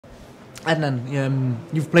Adnan,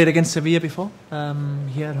 you've played against Sevilla before,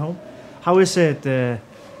 here at home. How is it?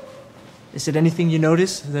 Is it anything you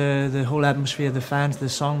notice? The whole atmosphere, the fans, the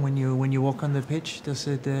song when you walk on the pitch. Does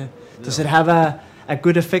it have a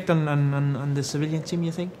good effect on the Sevillian team,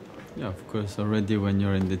 you think? Yeah, of course. Already when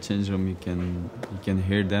you're in the change room, you can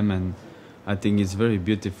hear them, and I think it's very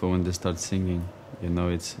beautiful when they start singing. You know,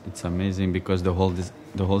 it's amazing because the whole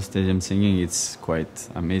stadium singing. It's quite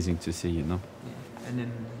amazing to see. You know. Yeah. And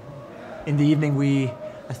then in the evening,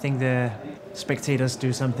 I think the spectators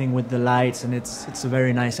do something with the lights, and it's a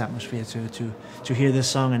very nice atmosphere to hear the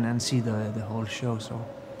song and see the whole show. So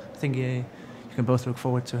I think you can both look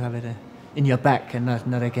forward to have it in your back and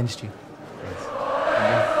not against you.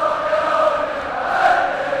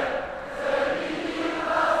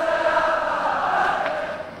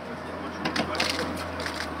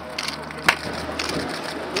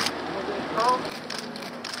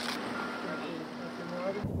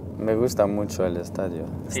 Me gusta mucho el estadio,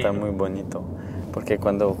 está muy bonito, porque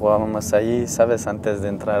cuando jugábamos allí, sabes, antes de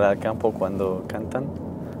entrar al campo, cuando cantan,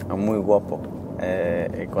 muy guapo.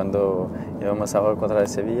 Y cuando íbamos a jugar contra el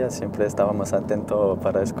Sevilla, siempre estábamos atentos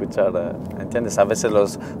para escuchar, ¿entiendes? A veces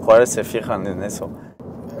los jugadores se fijan en eso.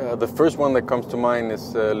 The first one that comes to mind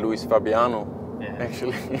is Luis Fabiano,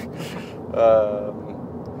 actually.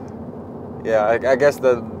 I guess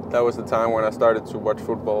that was the time when I started to watch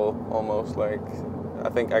football almost like. I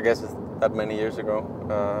guess it's that many years ago.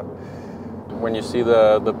 When you see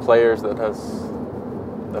the players that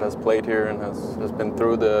has played here and has been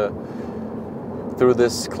through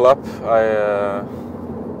this club, I'm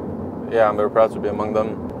very proud to be among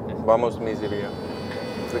them. Vamos mi Sevilla.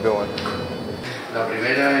 It's a good one. La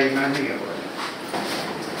primera imagen que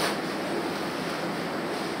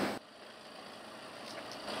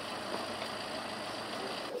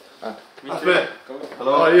Kasper,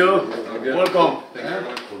 hello. How are you? Welcome.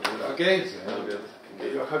 Okay.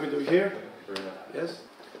 You're happy to be here? Yes.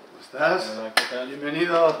 ¿Cómo estás?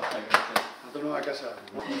 Bienvenido a tu nueva casa.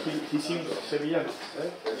 He seems sevillano.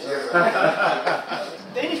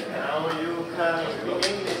 Danish. Now you can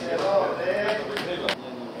speak English.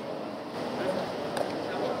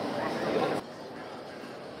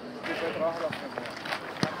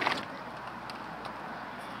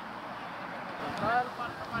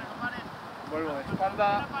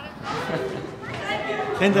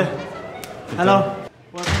 Gente, hello.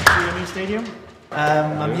 Welcome to your new stadium.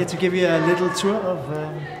 I'm here to give you a little tour of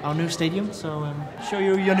our new stadium, so show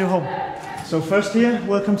you your new home. So first here,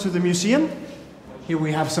 welcome to the museum. Here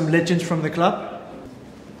we have some legends from the club.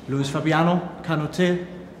 Luis Fabiano, Canote,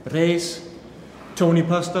 Reyes, Tony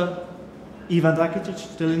Poster, Ivan Rakitic,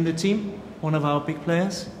 still in the team, one of our big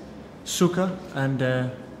players, Suka, and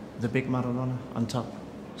the big Maradona on top.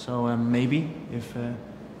 So maybe if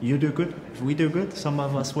you do good, if we do good, some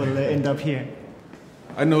of us will end up here.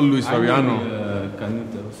 I know Luis Fabiano.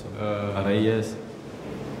 Canute also. Reyes,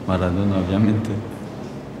 Maradona, obviamente.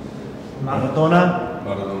 Maradona,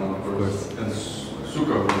 of course. And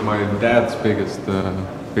Suka was my dad's biggest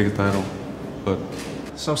idol. But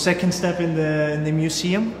so second step in the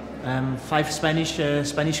museum. 5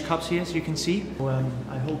 Spanish cups here, as you can see.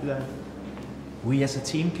 I hope that we as a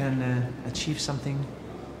team can achieve something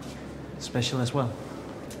special as well.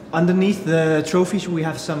 Underneath the trophies we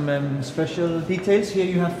have some special details. Here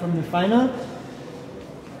you have from the final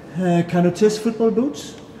Canote's football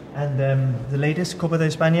boots, and the latest Copa de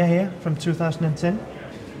España here from 2010.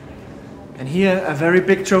 And here a very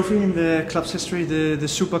big trophy in the club's history, the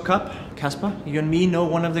Super Cup. Kasper, you and me know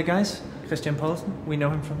one of the guys, Christian Poulsen. We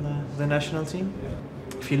know him from the national team.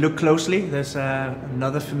 If you look closely, there's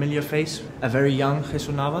another familiar face, a very young Jesus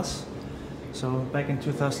Navas. So back in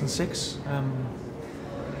 2006,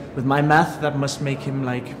 with my math, that must make him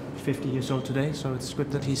like 50 years old today. So it's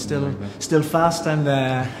good that he's still fast and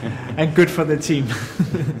and good for the team.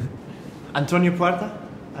 Antonio Puerta,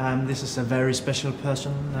 this is a very special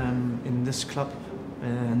person in this club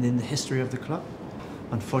and in the history of the club.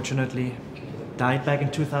 Unfortunately, died back in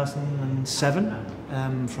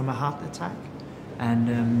 2007 from a heart attack,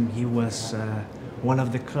 and he was one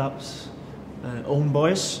of the club's own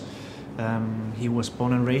boys. He was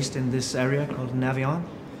born and raised in this area called Navion.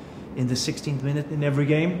 In the 16th minute in every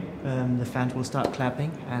game, the fans will start clapping,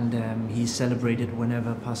 and he's celebrated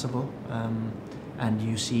whenever possible. And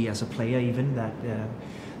you see as a player even that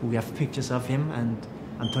we have pictures of him and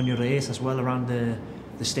Antonio Reyes as well around the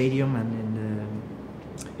stadium and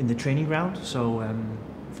in the training ground. So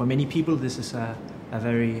for many people this is a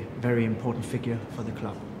very, very important figure for the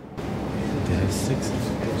club.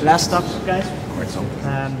 Last stop, guys.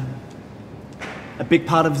 A big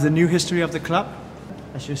part of the new history of the club.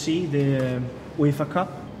 As you see, the UEFA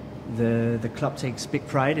Cup, the club takes big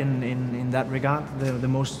pride in that regard. The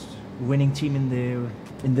most winning team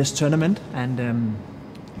in this tournament, and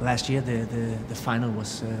last year the final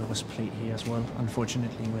was played here as well.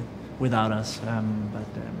 Unfortunately, without us,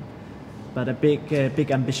 but a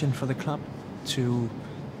big ambition for the club to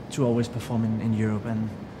always perform in Europe, and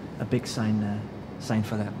a big sign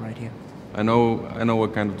for that right here. I know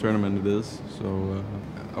what kind of tournament it is, so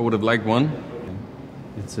I would have liked one.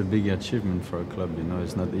 It's a big achievement for a club, you know.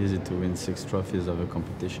 It's not easy to win 6 trophies of a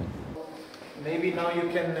competition. Maybe now you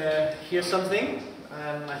can hear something.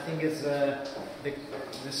 I think it's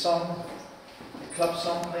the song, the club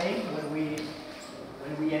song playing when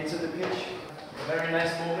we enter the pitch. A very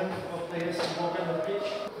nice moment for players to walk on the pitch.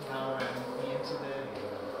 Now we enter the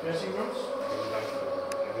dressing rooms,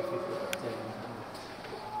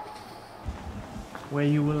 where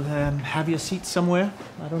you will have your seat somewhere.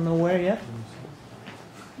 I don't know where yet.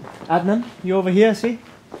 Adnan, you over here, see?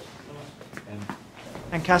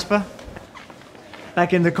 And Kasper,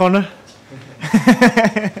 back in the corner.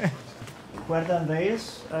 Cuerda and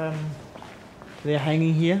Reyes, they're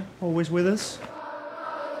hanging here, always with us.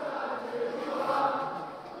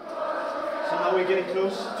 So now we're getting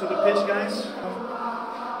close to the pitch, guys.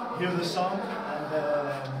 Hear the song and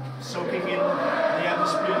soaking in the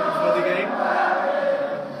atmosphere for the game.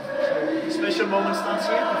 So the special moment starts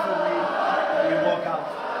here before we walk out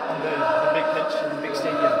on the big pitch in the big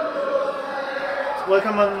stadium.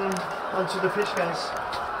 Welcome onto the pitch, guys.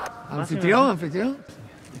 Anfitrión.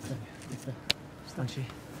 Stanchi.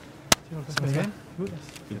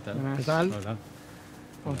 ¿Qué tal? Hola.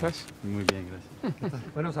 ¿Cómo estás? Muy bien, gracias.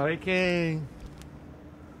 Bueno, sabéis que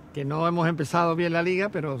no hemos empezado bien la liga,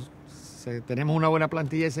 pero tenemos una buena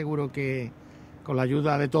plantilla y seguro que con la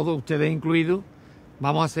ayuda de todos, ustedes incluidos,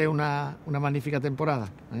 vamos a hacer una magnífica temporada,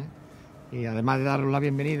 ¿eh? Y además de daros la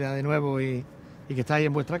bienvenida de nuevo y que estáis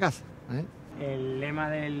en vuestra casa, ¿eh? El lema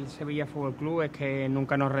del Sevilla Fútbol Club es que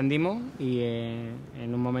nunca nos rendimos y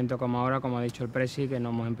en un momento como ahora, como ha dicho el Presi, que no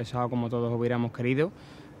hemos empezado como todos hubiéramos querido,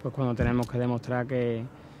 pues cuando tenemos que demostrar que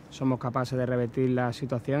somos capaces de revertir la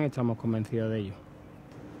situación y estamos convencidos de ello.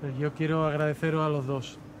 Pues yo quiero agradeceros a los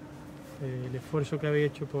dos el esfuerzo que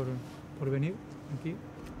habéis hecho por venir aquí.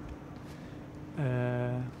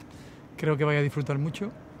 Creo que vais a disfrutar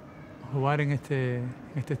mucho. Jugar en este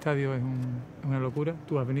estadio es una locura.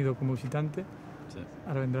 Tú has venido como visitante, sí.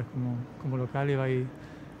 Ahora vendrás como local y vais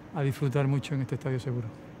a disfrutar mucho en este estadio seguro.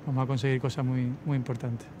 Vamos a conseguir cosas muy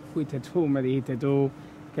importantes. Fuiste tú, me dijiste tú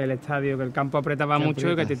que el estadio, que el campo apretaba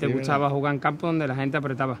mucho y que a ti te gustaba jugar en campo donde la gente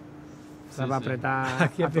apretaba. Sí, va a apretar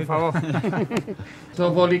aquí, por favor.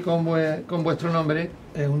 Dos bolis con vuestro nombre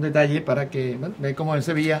es un detalle para que, bueno, veis como en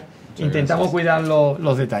Sevilla intentamos cuidar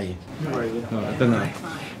los detalles. No, nada.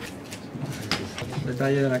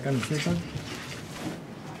 Detalle de la camiseta.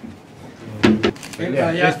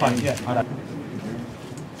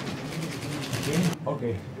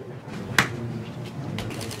 Okay.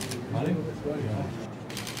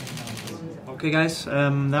 Okay, guys,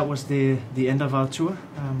 that was the end of our tour.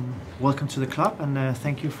 Welcome to the club, and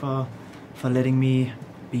thank you for letting me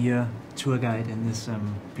be your tour guide in this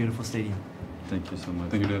beautiful stadium. Thank you so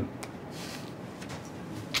much. Thank you, Dad.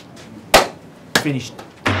 Finished.